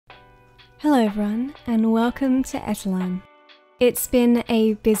Hello everyone, and welcome to Etellan. It's been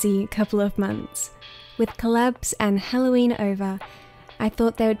a busy couple of months. With collabs and Halloween over, I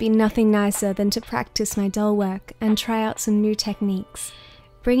thought there would be nothing nicer than to practice my doll work and try out some new techniques,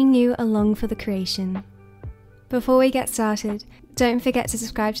 bringing you along for the creation. Before we get started, don't forget to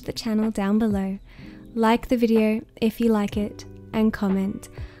subscribe to the channel down below, like the video if you like it, and comment.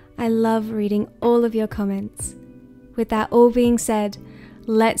 I love reading all of your comments. With that all being said,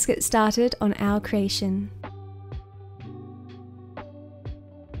 let's get started on our creation.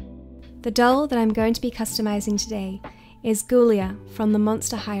 The doll that I'm going to be customizing today is GHOULIA from the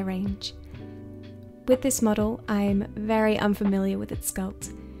Monster High range. With this model, I'm very unfamiliar with its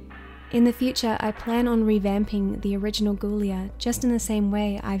sculpt. In the future, I plan on revamping the original GHOULIA just in the same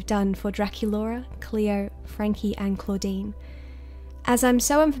way I've done for Draculaura, Cleo, Frankie and Claudine. As I'm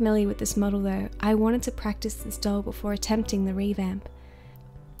so unfamiliar with this model though, I wanted to practice this doll before attempting the revamp,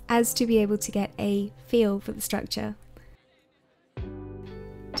 as to be able to get a feel for the structure.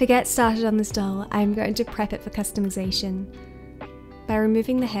 To get started on this doll, I'm going to prep it for customization by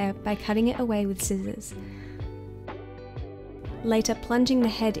removing the hair by cutting it away with scissors. Later plunging the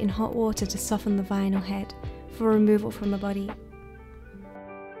head in hot water to soften the vinyl head for removal from the body.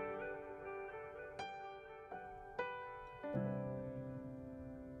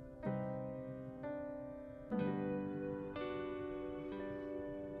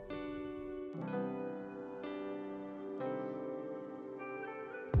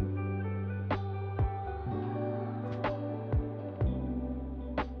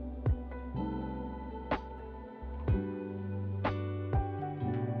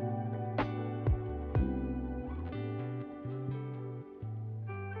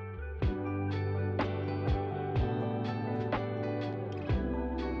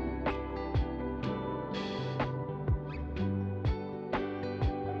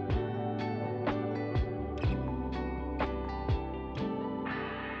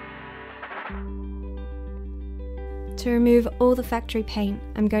 To remove all the factory paint,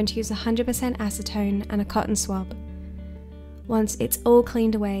 I'm going to use 100% acetone and a cotton swab. Once it's all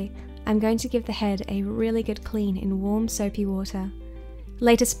cleaned away, I'm going to give the head a really good clean in warm soapy water,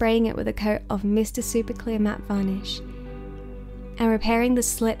 later spraying it with a coat of Mr. Super Clear Matte Varnish, and repairing the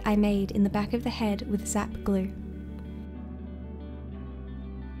slit I made in the back of the head with Zap glue.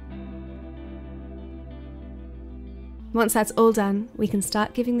 Once that's all done, we can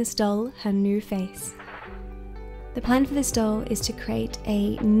start giving this doll her new face. The plan for this doll is to create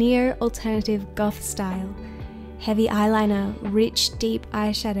a neo-alternative goth style, heavy eyeliner, rich deep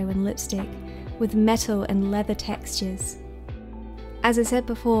eyeshadow and lipstick, with metal and leather textures. As I said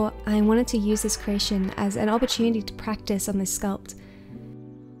before, I wanted to use this creation as an opportunity to practice on this sculpt.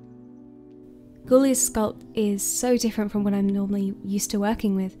 GHOULIA's sculpt is so different from what I'm normally used to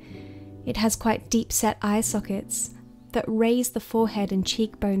working with. It has quite deep set eye sockets that raise the forehead and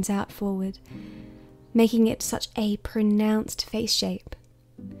cheekbones out forward, making it such a pronounced face shape.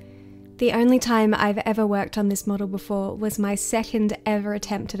 The only time I've ever worked on this model before was my second ever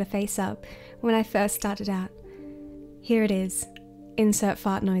attempt at a face-up when I first started out. Here it is. Insert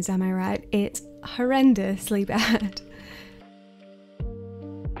fart noise, am I right? It's horrendously bad.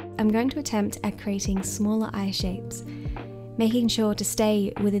 I'm going to attempt at creating smaller eye shapes, making sure to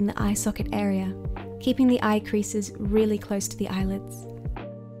stay within the eye socket area, keeping the eye creases really close to the eyelids.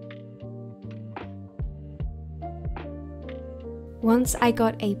 Once I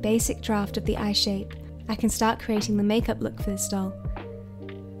got a basic draft of the eye shape, I can start creating the makeup look for this doll.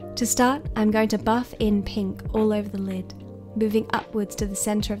 To start, I'm going to buff in pink all over the lid, moving upwards to the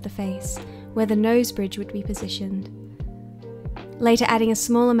centre of the face, where the nose bridge would be positioned. Later adding a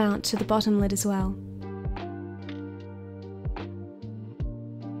small amount to the bottom lid as well.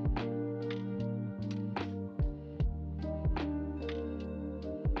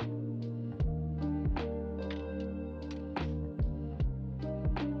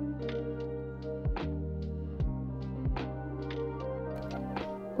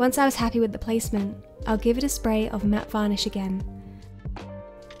 Once I was happy with the placement, I'll give it a spray of matte varnish again.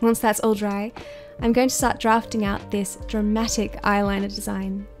 Once that's all dry, I'm going to start drafting out this dramatic eyeliner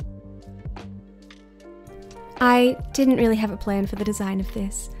design. I didn't really have a plan for the design of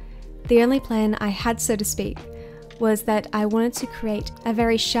this. The only plan I had, so to speak, was that I wanted to create a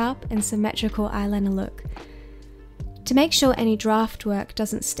very sharp and symmetrical eyeliner look. To make sure any draft work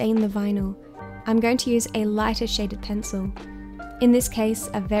doesn't stain the vinyl, I'm going to use a lighter shaded pencil. In this case,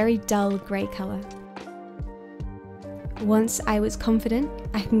 a very dull grey colour. Once I was confident,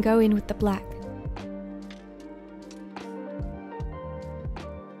 I can go in with the black.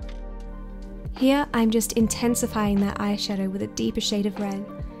 Here I'm just intensifying that eyeshadow with a deeper shade of red,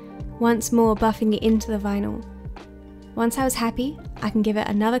 once more buffing it into the vinyl. Once I was happy, I can give it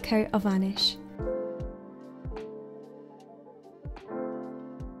another coat of varnish.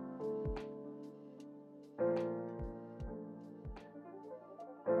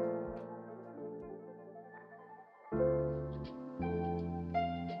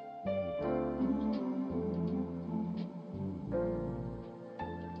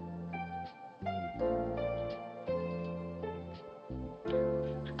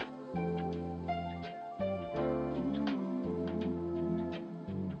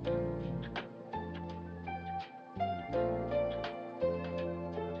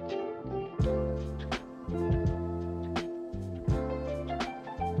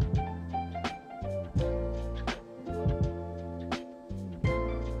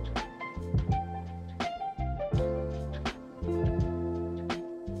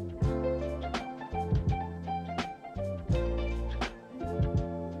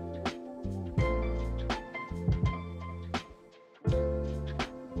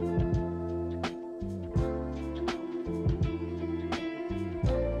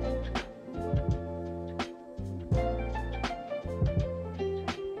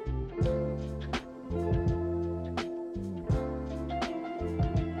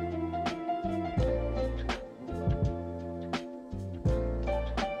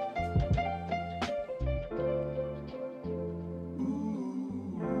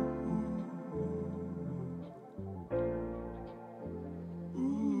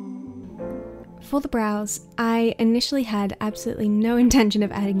 For the brows, I initially had absolutely no intention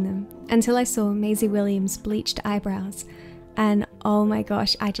of adding them until I saw Maisie Williams' bleached eyebrows, and oh my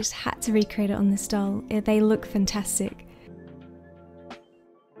gosh, I just had to recreate it on this doll. They look fantastic.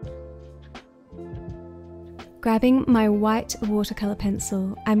 Grabbing my white watercolour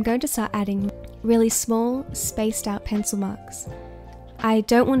pencil, I'm going to start adding really small, spaced out pencil marks. I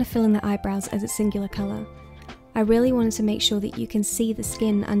don't want to fill in the eyebrows as a singular colour. I really wanted to make sure that you can see the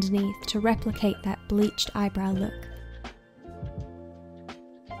skin underneath to replicate that bleached eyebrow look.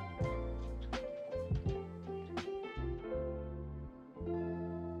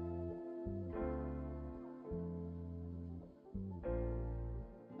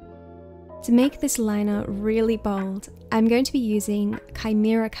 To make this liner really bold, I'm going to be using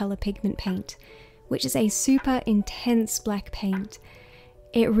Kimera Kolour pigment paint, which is a super intense black paint.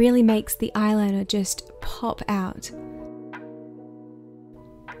 It really makes the eyeliner just pop out.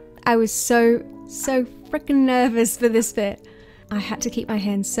 I was so freaking nervous for this bit. I had to keep my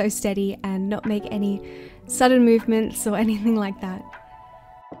hands so steady and not make any sudden movements or anything like that.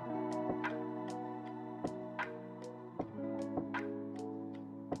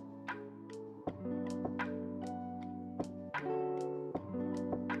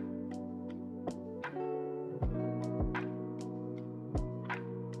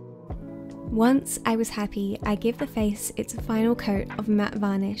 Once I was happy, I give the face its final coat of matte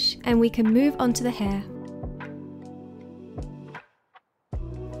varnish and we can move on to the hair.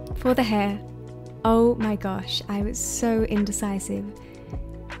 For the hair, oh my gosh, I was so indecisive.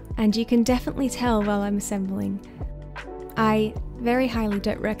 And you can definitely tell while I'm assembling. I very highly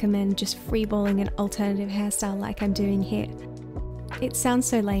don't recommend just freeballing an alternative hairstyle like I'm doing here. It sounds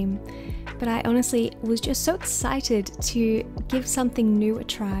so lame, but I honestly was just so excited to give something new a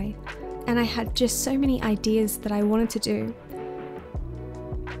try. And I had just so many ideas that I wanted to do.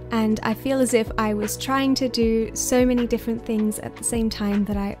 And I feel as if I was trying to do so many different things at the same time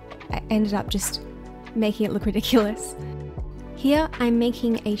that I ended up just making it look ridiculous. Here I'm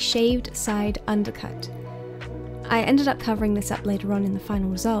making a shaved side undercut. I ended up covering this up later on in the final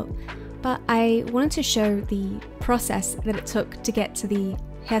result, but I wanted to show the process that it took to get to the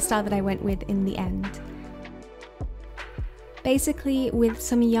hairstyle that I went with in the end. Basically, with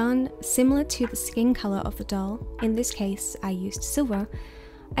some yarn similar to the skin colour of the doll, in this case I used silver,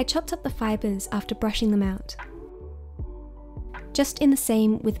 I chopped up the fibres after brushing them out. Just in the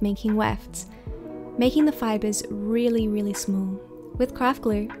same with making wefts, making the fibres really small. With craft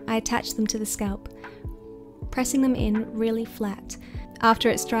glue, I attached them to the scalp, pressing them in really flat. After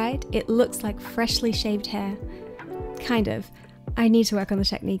it's dried, it looks like freshly shaved hair. Kind of. I need to work on the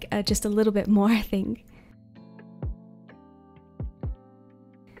technique just a little bit more, I think.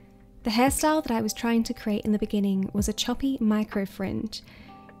 The hairstyle that I was trying to create in the beginning was a choppy micro fringe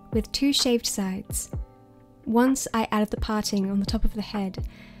with two shaved sides. Once I added the parting on the top of the head,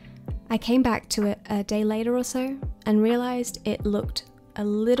 I came back to it a day later or so and realised it looked a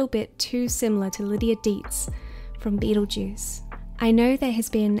little bit too similar to Lydia Dietz from Beetlejuice. I know there has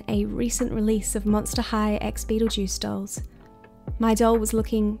been a recent release of Monster High x Beetlejuice dolls. My doll was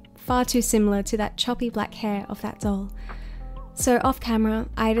looking far too similar to that choppy black hair of that doll. So off camera,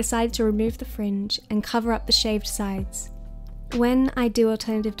 I decided to remove the fringe and cover up the shaved sides. When I do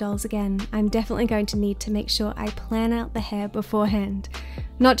alternative dolls again, I'm definitely going to need to make sure I plan out the hair beforehand,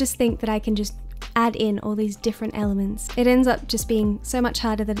 not just think that I can just add in all these different elements. It ends up just being so much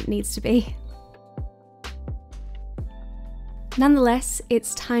harder than it needs to be. Nonetheless,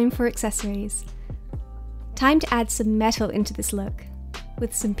 it's time for accessories. Time to add some metal into this look,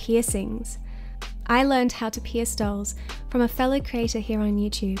 with some piercings. I learned how to pierce dolls from a fellow creator here on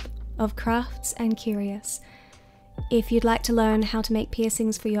YouTube, of Crafts and Curious. If you'd like to learn how to make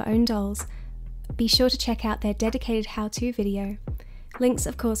piercings for your own dolls, be sure to check out their dedicated how-to video. Links,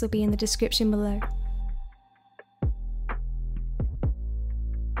 of course, will be in the description below.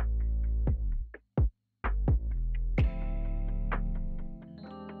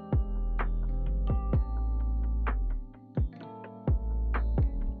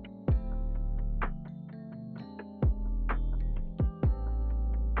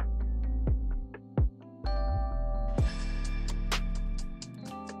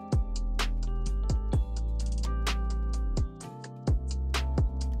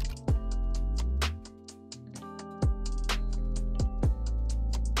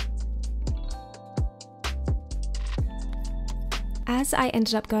 As I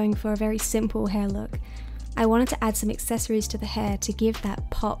ended up going for a very simple hair look, I wanted to add some accessories to the hair to give that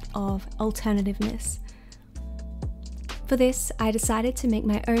pop of alternativeness. For this, I decided to make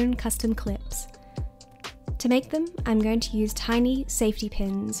my own custom clips. To make them, I'm going to use tiny safety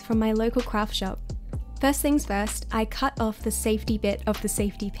pins from my local craft shop. First things first, I cut off the safety bit of the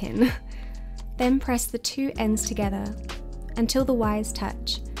safety pin, then press the two ends together until the wires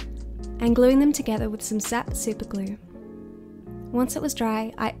touch, and gluing them together with some SAP super glue. Once it was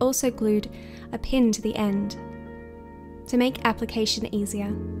dry, I also glued a pin to the end to make application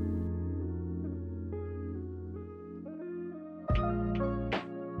easier.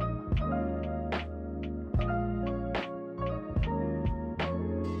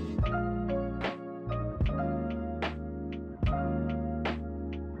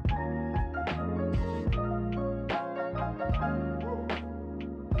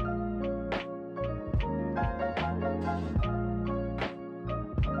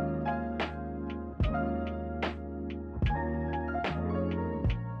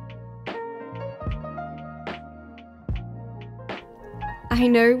 I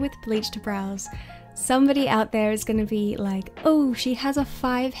know with bleached brows, somebody out there is going to be like, oh, she has a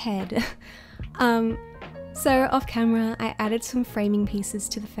 5 head. So off camera, I added some framing pieces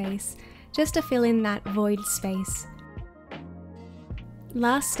to the face, just to fill in that void space.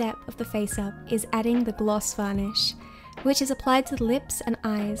 Last step of the face up is adding the gloss varnish, which is applied to the lips and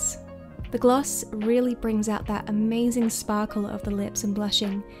eyes. The gloss really brings out that amazing sparkle of the lips and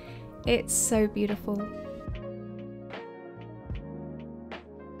blushing. It's so beautiful.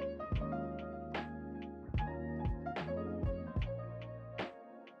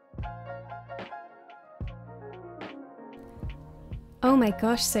 Oh my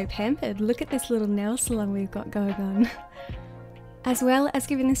gosh, so pampered. Look at this little nail salon we've got going on. As well as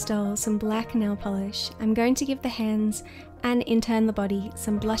giving this doll some black nail polish, I'm going to give the hands and in turn the body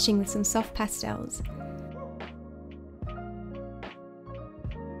some blushing with some soft pastels.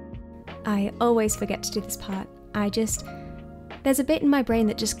 I always forget to do this part. There's a bit in my brain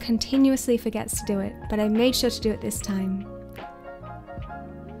that just continuously forgets to do it, but I made sure to do it this time.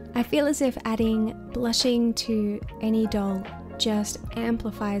 I feel as if adding blushing to any doll just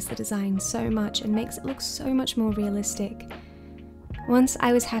amplifies the design so much and makes it look so much more realistic. Once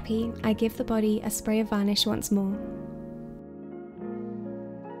I was happy, I give the body a spray of varnish once more.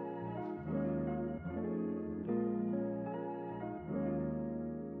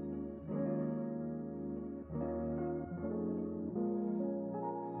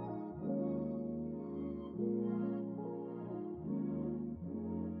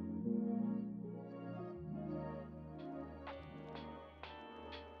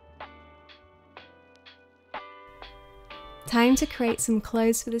 Time to create some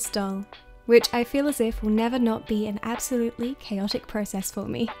clothes for this doll, which I feel as if will never not be an absolutely chaotic process for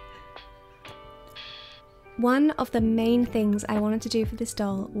me. One of the main things I wanted to do for this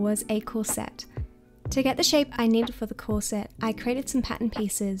doll was a corset. To get the shape I needed for the corset, I created some pattern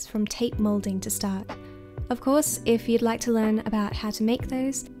pieces from tape molding to start. Of course, if you'd like to learn about how to make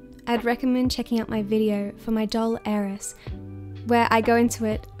those, I'd recommend checking out my video for my doll Eres, where I go into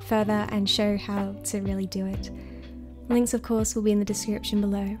it further and show how to really do it. Links, of course, will be in the description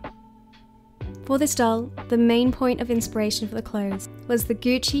below. For this doll, the main point of inspiration for the clothes was the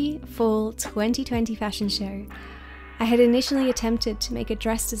Gucci Fall 2020 fashion show. I had initially attempted to make a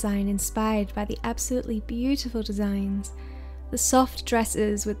dress design inspired by the absolutely beautiful designs, The soft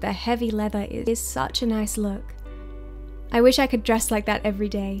dresses with the heavy leather is such a nice look. I wish I could dress like that every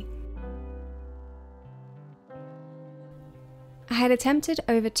day. I had attempted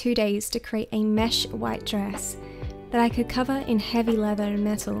over 2 days to create a mesh white dress that I could cover in heavy leather and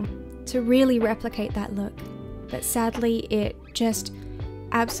metal to really replicate that look, but sadly it just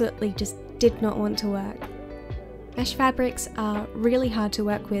absolutely did not want to work. Mesh fabrics are really hard to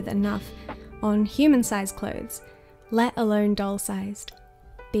work with enough on human-sized clothes, let alone doll-sized.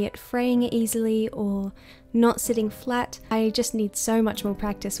 Be it fraying easily or not sitting flat, I just need so much more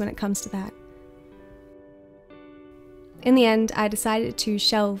practice when it comes to that. In the end, I decided to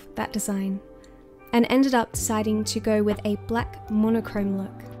shelve that design and ended up deciding to go with a black monochrome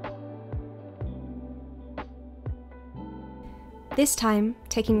look. This time,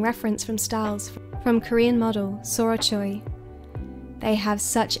 taking reference from styles from Korean model Sora Choi. They have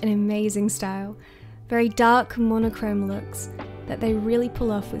such an amazing style, very dark monochrome looks that they really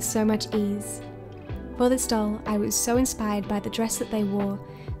pull off with so much ease. For this doll, I was so inspired by the dress that they wore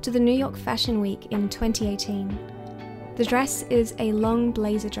to the New York Fashion Week in 2018. The dress is a long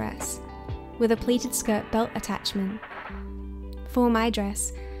blazer dress with a pleated skirt belt attachment. For my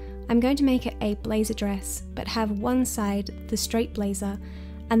dress, I'm going to make it a blazer dress, but have one side the straight blazer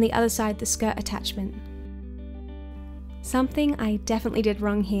and the other side the skirt attachment. Something I definitely did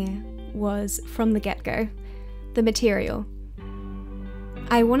wrong here was from the get-go, the material.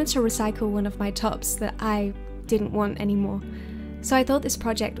 I wanted to recycle one of my tops that I didn't want anymore, so I thought this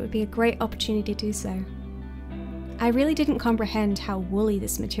project would be a great opportunity to do so. I really didn't comprehend how woolly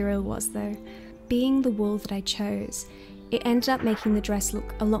this material was though. Being the wool that I chose, it ended up making the dress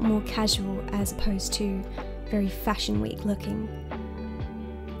look a lot more casual as opposed to very fashion week looking.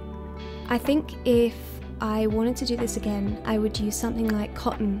 I think if I wanted to do this again, I would use something like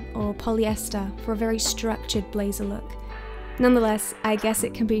cotton or polyester for a very structured blazer look. Nonetheless, I guess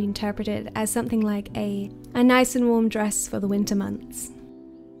it can be interpreted as something like a nice and warm dress for the winter months.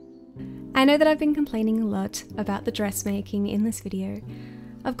 I know that I've been complaining a lot about the dressmaking in this video.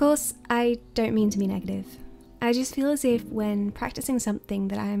 Of course, I don't mean to be negative. I just feel as if when practicing something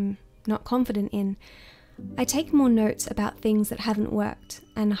that I'm not confident in, I take more notes about things that haven't worked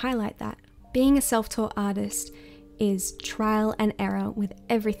and highlight that. Being a self-taught artist is trial and error with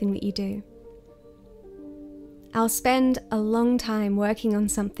everything that you do. I'll spend a long time working on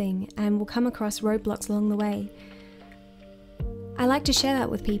something and will come across roadblocks along the way. I like to share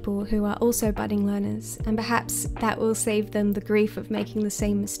that with people who are also budding learners, and perhaps that will save them the grief of making the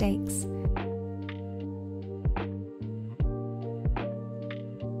same mistakes.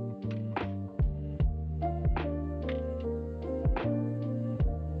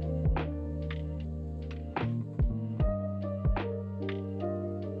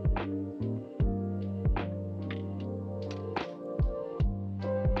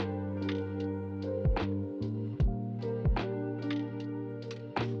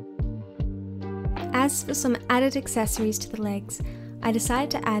 As for some added accessories to the legs, I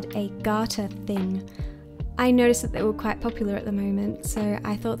decided to add a garter thing. I noticed that they were quite popular at the moment, so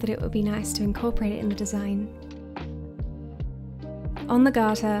I thought that it would be nice to incorporate it in the design. On the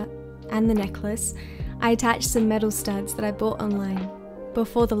garter and the necklace, I attached some metal studs that I bought online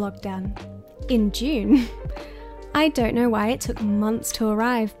before the lockdown in June. I don't know why it took months to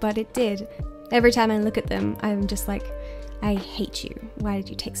arrive, but it did. Every time I look at them, I'm just like, I hate you. Why did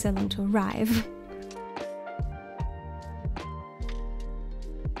you take so long to arrive?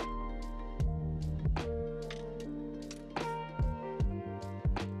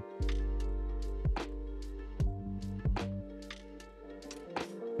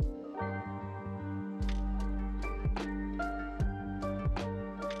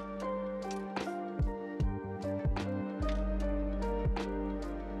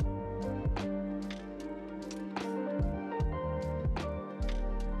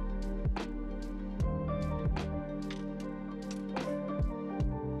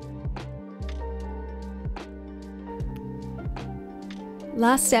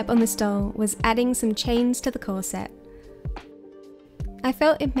 Last step on this doll was adding some chains to the corset. I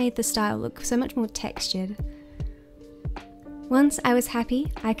felt it made the style look so much more textured. Once I was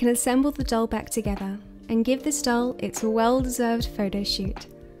happy, I can assemble the doll back together and give this doll its well-deserved photo shoot.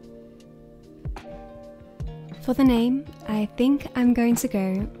 For the name, I think I'm going to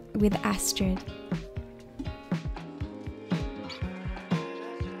go with Astrid.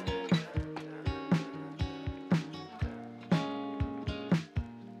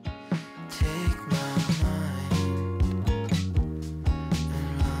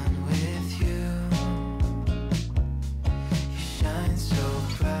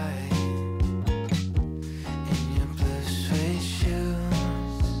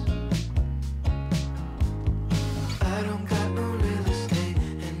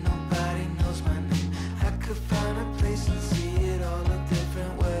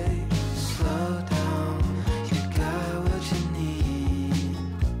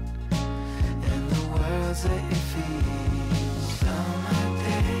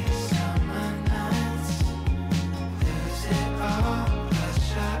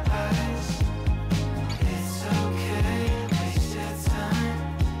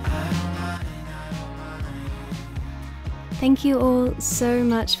 Thank you all so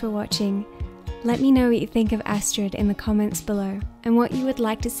much for watching. Let me know what you think of Astrid in the comments below and what you would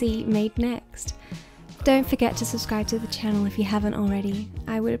like to see made next. Don't forget to subscribe to the channel if you haven't already.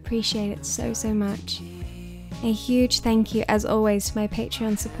 I would appreciate it so much. A huge thank you as always to my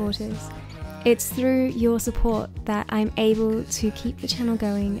Patreon supporters. It's through your support that I'm able to keep the channel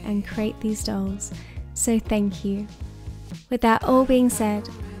going and create these dolls, so thank you. With that all being said,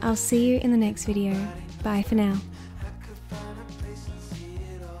 I'll see you in the next video. Bye for now.